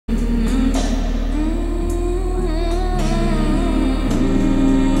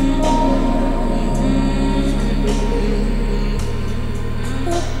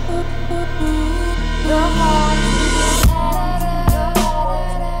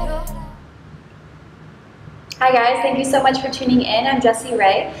Hi guys, thank you so much for tuning in. I'm Jessie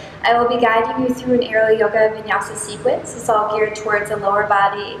Ray. I will be guiding you through an aerial yoga vinyasa sequence. It's all geared towards the lower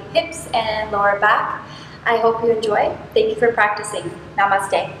body, hips, and lower back. I hope you enjoy. Thank you for practicing.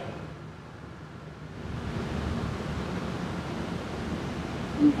 Namaste. Okay,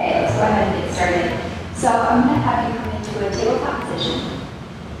 let's go ahead and get started. So I'm going to have you come into a tabletop position.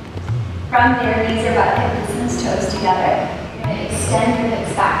 From there, knees are about hip distance, toes together. You're going to extend your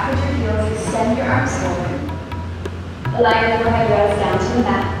hips back towards your heels, extend your arms forward. Allow your forehead rest down to the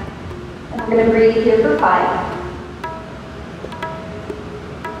mat. And we're going to breathe here for 5,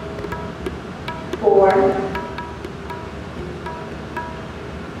 4,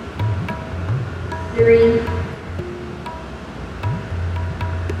 3,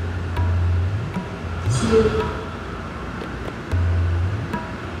 2,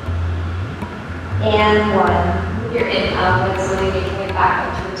 and 1. With your inhale, let's slowly make your way back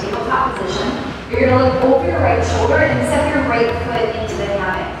up to a tabletop position. You're going to look over your right shoulder and step your right foot into the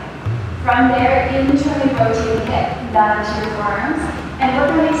hammock. From there, internally rotate the hip down into your forearms, and we're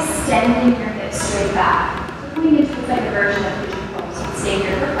going to be extending your hips straight back. So coming into the second version of pigeon pose. So stay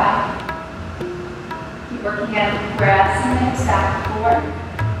here for 5. Keep working at pressing the hips back. 4,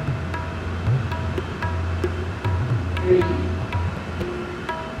 3,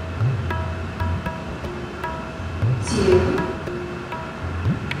 2,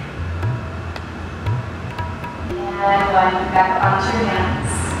 and 1, back onto your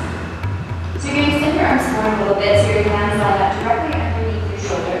hands. So you're going to extend your arms forward a little bit so your hands line up directly underneath your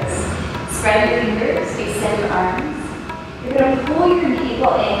shoulders. Spread your fingers, extend your arms. You're going to pull your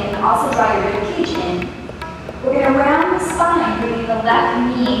navel in and also draw your rib cage in. We're going to round the spine, bringing the left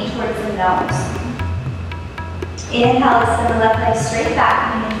knee towards the nose. Inhale, extend the left leg straight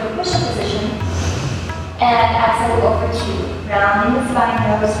back, coming into a push-up position. And exhale, go for 2. Rounding the spine,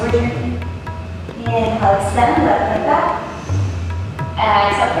 nose towards your knee. Inhale, extend, left leg back.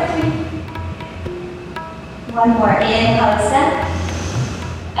 Exhale for 3. One more. Inhale, extend.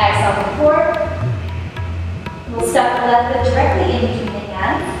 Exhale for 4. We'll step the left foot directly in between the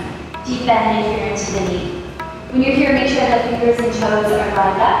hands. Deep bend in here into the knee. When you're here, make sure that fingers and toes are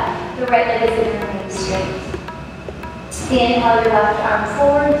lined up. The right leg is going to remain straight. Inhale your left arm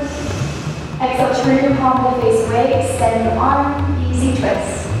forward. Exhale, turn your palm to face away. Extend your arm. Easy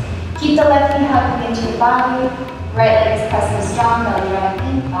twist. Keep the left knee hugging into your body. Right leg is pressing strong, belly drawing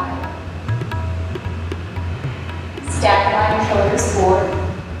in. 5. Stack down your shoulders. 4,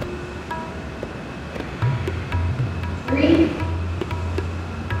 3,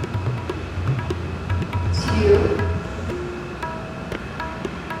 2,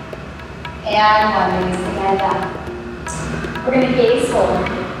 and 1. Release the hand down. We're going to gaze forward.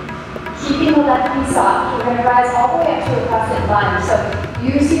 Keeping the left knee soft, we're going to rise all the way up to a crescent lunge. So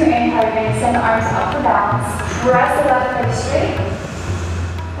use your inhale, you're going to extend the arms up for balance. Press the left leg straight.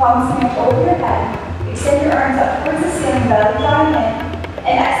 Palms connect over your head. Extend your arms up towards the ceiling, belly drawing in.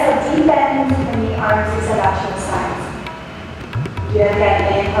 And exhale, deep bend into the knee, arms extend out to the sides. Do it again,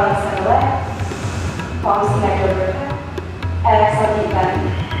 inhale, extend the leg. Palms connect over your head. Exhale, deep bend.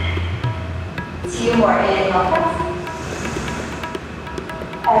 2 more, inhale, press.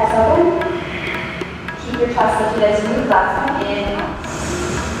 Exhale, bend. Keep your chest lifted as you move. Last one, inhale.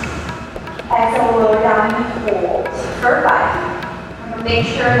 Exhale, lower down and hold for 5. I'm going to make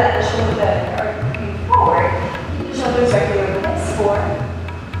sure that the shoulders are moving forward. Keep the shoulders directly over the hips. 4,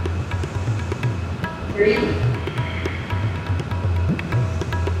 3,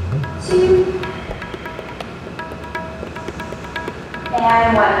 2, and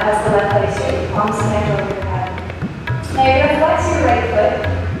 1. Press the left leg straight. Palms connect over your head. Now you're going to flex your right foot.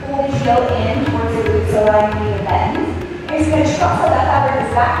 Pull the heel in towards the glutes, allowing you to bend. You're just going to trust that fabric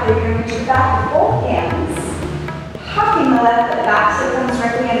is back there. You're going to reach your back with both hands, hucking the left foot back so it comes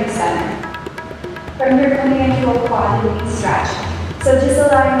directly under center. From here, coming into a quad and knee stretch. So just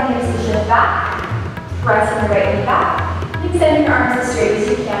allowing the hips to shift back, pressing the right knee back, extend your arms as straight as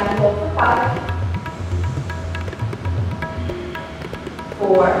you can. Hold for 5, 4.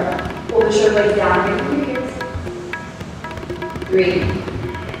 Pull the shoulder blades down here with your ears. 3,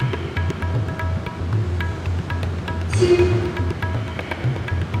 2,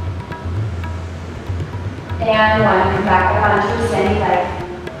 and 1. Come back up onto your standing leg.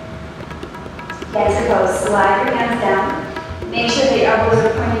 Get your pose. Slide your hands down. Make sure the elbows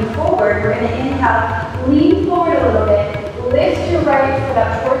are pointing forward. We're going to inhale. Lean forward a little bit. Lift your right foot up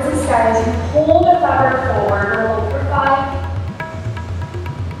towards the sky as you pull the fabric forward. We'll hold for 5.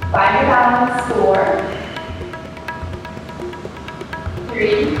 Find your balance. 4, 3,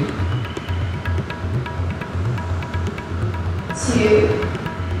 2,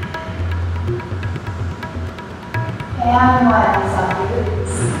 And one, softly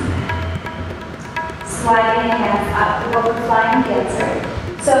release. Sliding the hands up, the over flying dancer.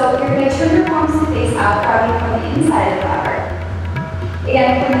 So you're going to turn your palms to face out, grabbing from the inside of the fabric. Again,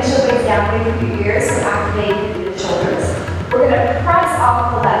 putting the shoulders down, away from your ears, so activating through the shoulders. We're going to press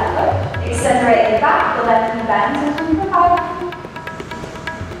off the left foot, extend the right leg back, the left knee bends, and turn for 5.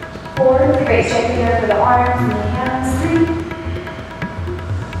 4, great, straighten here for the arms and the hands. 3,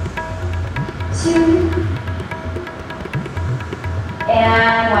 2,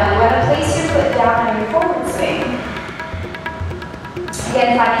 and 1. You want to place your foot down on your forward swing.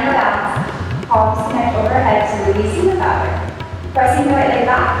 Again, finding your balance. Palms connect overhead, so releasing the fabric. Pressing the right leg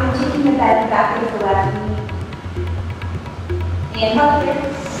back and taking the bend back with the left knee. Inhale here.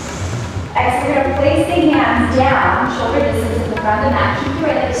 Exhale, you're going to place the hands down, shoulder distance in the front of the mat. Keep your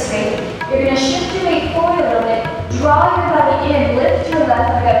right leg straight. You're going to shift your weight forward a little bit. Draw your belly in, lift your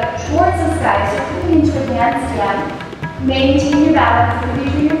left leg up towards the sky. So moving into a handstand. Maintain your balance in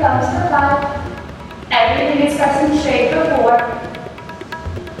between your thumbs for 5. Everything is pressing straight for 4.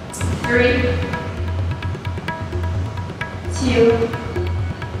 3, 2,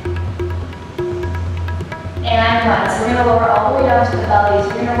 and 1. So we're going to lower all the way down to the belly. So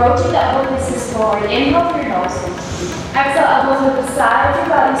we're going to rotate that whole distance forward. Inhale through your nose. Exhale, elbows to the side of your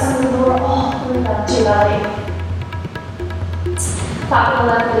body. So we lower all the way down to your belly. Top of the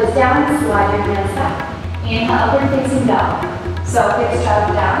left foot is down. Slide your hands back. Inhale, upward facing down. So hips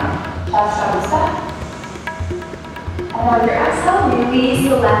travel down, chest travels back. And on your exhale, release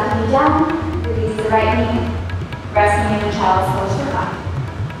the left knee down, release the right knee, resting in the child's pose for 5.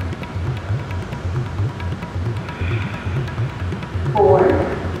 4,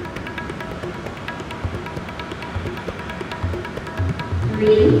 3,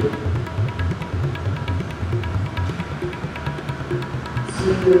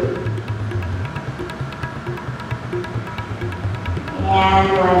 2, and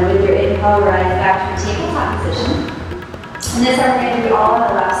 1. With your inhale, rise back to tabletop position. And this time we're going to do all on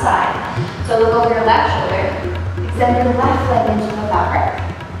the left side. So look over your left shoulder, extend your left leg into the fabric.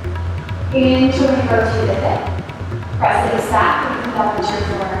 Until we rotate the hip. Press it back, we come up into your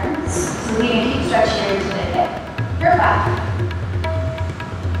forearms. So we're going to keep stretching into the hip. You're 5.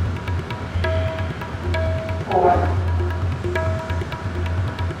 4,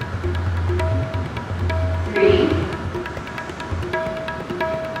 3, 2,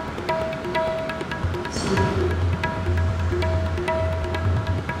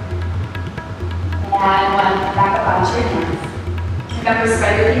 and 1. Back up onto your hands. Remember,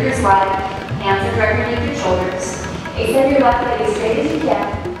 spread your fingers wide. Hands are directly beneath your shoulders. Extend your left leg as straight as you can.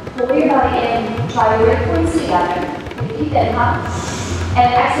 Pull your belly in. Draw your rib points together. Take a deep inhale. And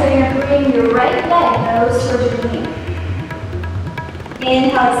exhale, you're going to bring your right leg nose towards your knee.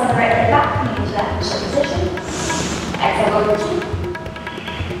 Inhale, send the right leg back, knee into that initial position. Exhale, over 2.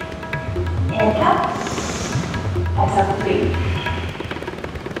 Inhale. Exhale for 3.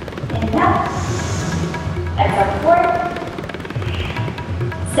 Inhale. Exhale for 4.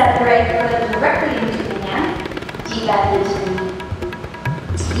 Step the right foot directly into the hand. Deep bend into the knee.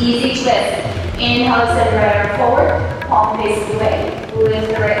 Easy twist. Inhale, extend the right arm forward. Palm faces away. Lift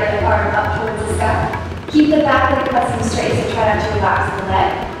the right leg arm up towards the sky. Keep the back leg pressing straight, so try not to relax the leg.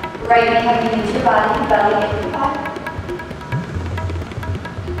 Right knee coming into your body, belly into the back.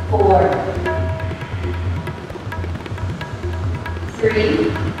 4, 3,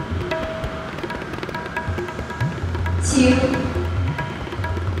 2,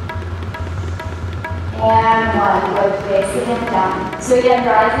 and 1. Go facing and down. So again,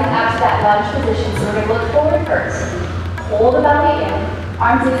 rising up to that lunge position. So we're going to look forward first. Hold the belly in.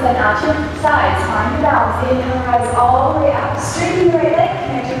 Arms extend out to your sides. Find your balance. Inhale, rise all the way up. Straighten your right leg.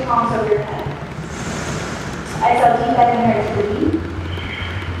 Connect your palms over your head. Exhale, deep bend in here to the knee.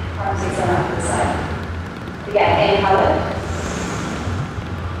 Arms extend out to the side. Again, inhale lift.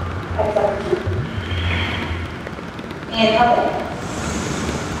 Exhale, repeat. Inhale lift.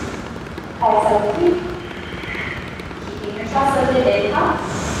 Exhale, repeat. Keeping your chest lifted. Inhale.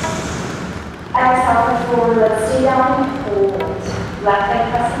 Exhale, for forward. Let's stay down and hold. Left leg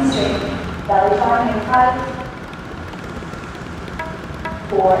pressing straight. Belly down in 5,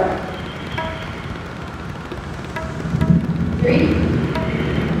 4, 3,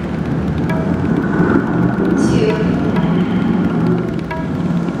 2,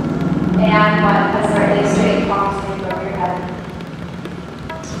 and 1. Press the right leg straight. Palms moving over your head.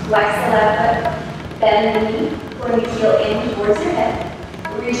 Flex the left foot. Bend the knee. Pull your heel in towards your hip.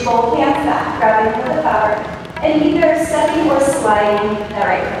 Reach both hands back, grabbing for the fabric. And either stepping or sliding the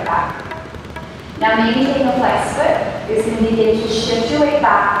right foot back. Now maintaining a flex foot, you're going to begin to shift your weight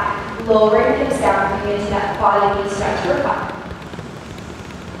back, Lowering hips down, coming into that quad knee stretch for 5.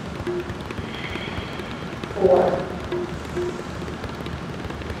 4.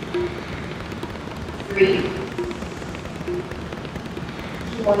 3.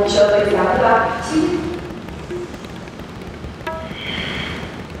 Keep on the shoulders down the back. 2.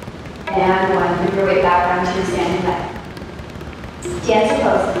 And 1. Bring your weight back down to your standing leg. Dancer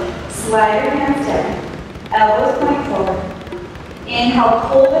pose. Slide your hands down. Elbows point forward. Inhale,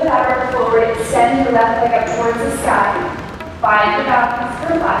 pull the fabric forward. Extend your left leg up towards the sky. Find the balance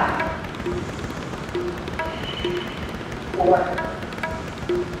for 5. 4.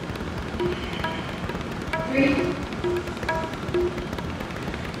 3.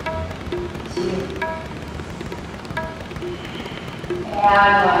 2.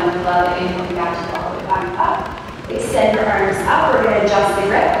 And 1. Love it. Inhale, catch it all the way back up. Extend your arms up. We're going to adjust the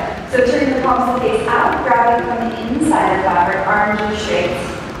grip. So turn the palms of the face out, grabbing from the inside of the fabric, arms are straight.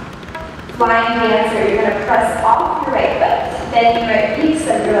 Flying dancer, you're going to press off your right foot, then your right knee,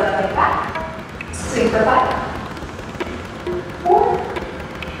 extend your left leg back. Swing for 5. 4.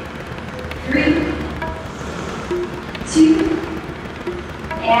 3. 2.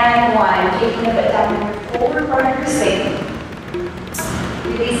 And 1. Taking the foot down in your forward part of your swing.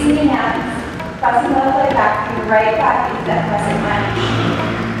 Releasing the hands, pressing the left leg back, and right back into that crescent lunge.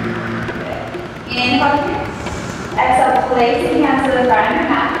 Inhale here. Exhale, place the hands to the front of your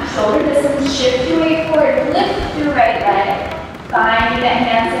mat. Shoulder distance, shift your weight forward, lift your right leg. Find that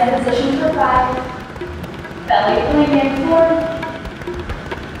hands in position for 5. Belly pulling in 4.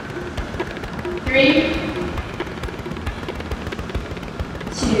 3.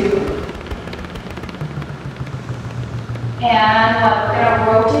 2. And 1. We're going to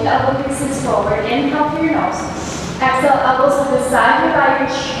rotate elbow creases forward. Inhale through your nose. Exhale, elbows on the side of your body,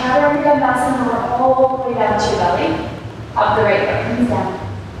 your chaturanga muscle, and we're all the way down to your belly. Up the right foot comes down.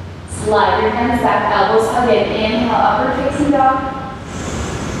 Slide your hands back, elbows hug in. Inhale, upward facing dog.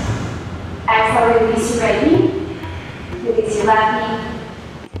 Exhale, release your right knee. Release your left knee.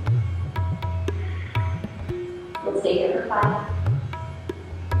 Let's stay here for 5.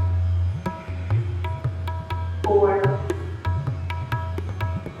 4.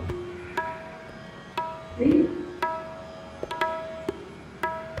 3.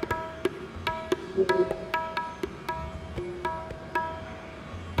 2.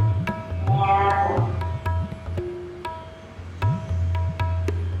 And 1.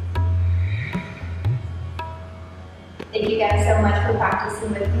 Thank you guys so much for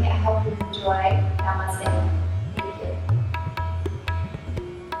practicing with me. I hope you enjoy.